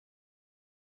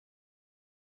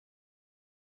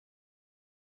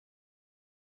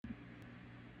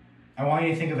I want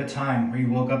you to think of a time where you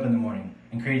woke up in the morning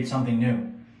and created something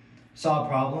new, saw a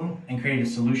problem and created a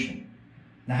solution.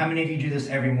 Now, how many of you do this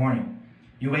every morning?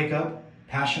 You wake up,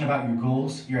 passionate about your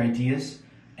goals, your ideas,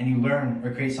 and you learn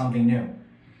or create something new.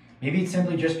 Maybe it's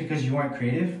simply just because you weren't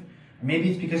creative, or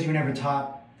maybe it's because you were never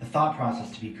taught the thought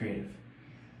process to be creative.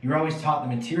 You were always taught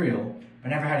the material, but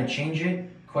never how to change it,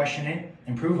 question it,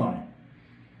 improve on it.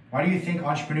 Why do you think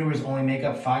entrepreneurs only make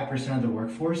up 5% of the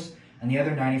workforce and the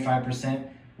other 95%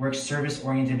 work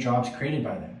service-oriented jobs created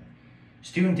by them?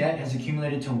 Student debt has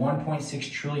accumulated to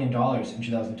 $1.6 trillion in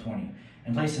 2020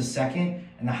 and places second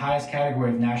in the highest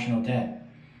category of national debt.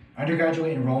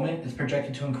 Undergraduate enrollment is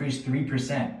projected to increase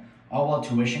 3%, all while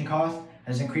tuition cost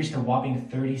has increased a whopping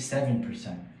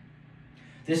 37%.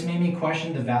 This made me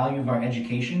question the value of our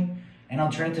education and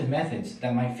alternative methods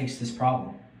that might fix this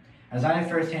problem. As I have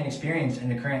firsthand experience in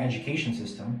the current education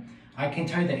system, I can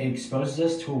tell you that it exposes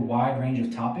us to a wide range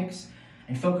of topics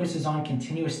and focuses on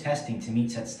continuous testing to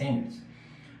meet set standards.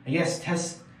 Yes,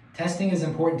 testing is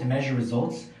important to measure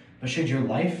results, but should your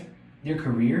life, your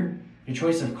career, your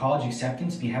choice of college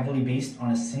acceptance be heavily based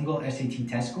on a single SAT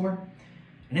test score?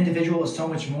 An individual is so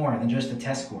much more than just a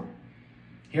test score.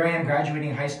 Here I am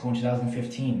graduating high school in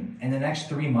 2015. In the next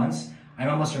 3 months, I'm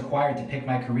almost required to pick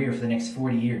my career for the next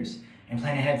 40 years and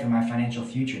plan ahead for my financial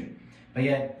future. But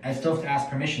yet, I still have to ask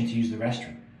permission to use the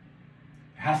restroom.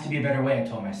 There has to be a better way, I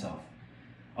told myself.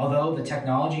 Although the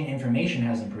technology and information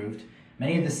has improved,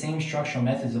 many of the same structural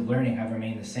methods of learning have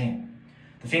remained the same.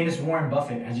 The famous Warren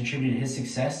Buffett has attributed his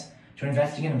success to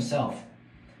investing in himself.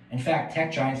 In fact,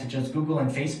 tech giants such as Google and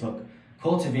Facebook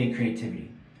cultivate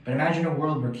creativity. But imagine a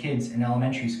world where kids in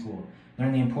elementary school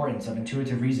learn the importance of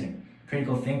intuitive reasoning,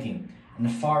 critical thinking, and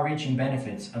the far-reaching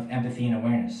benefits of empathy and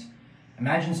awareness.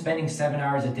 Imagine spending 7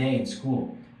 hours a day in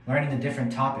school, learning the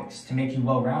different topics to make you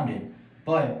well-rounded,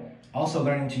 but also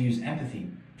learning to use empathy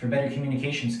for better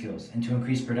communication skills and to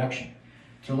increase production,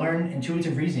 to learn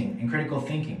intuitive reasoning and critical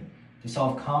thinking, to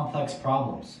solve complex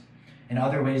problems in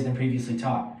other ways than previously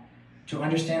taught, to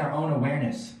understand our own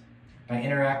awareness by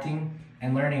interacting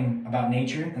and learning about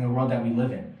nature and the world that we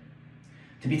live in,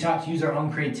 to be taught to use our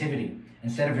own creativity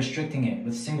instead of restricting it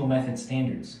with single method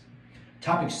standards.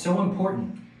 Topics so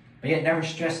important, but yet never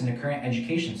stressed in the current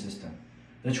education system.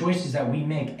 The choices that we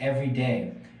make every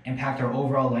day impact our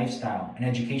overall lifestyle and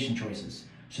education choices,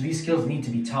 so these skills need to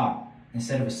be taught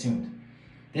instead of assumed.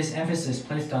 This emphasis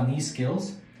placed on these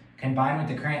skills, combined with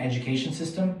the current education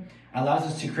system, allows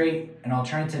us to create an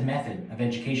alternative method of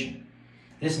education.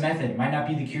 This method might not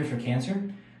be the cure for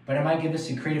cancer, but it might give us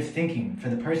a creative thinking for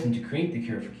the person to create the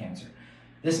cure for cancer.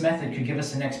 This method could give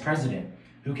us the next president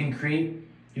who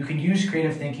can use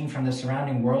creative thinking from the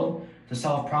surrounding world to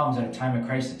solve problems at a time of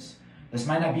crisis. This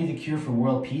might not be the cure for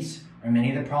world peace or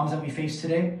many of the problems that we face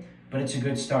today, but it's a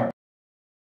good start.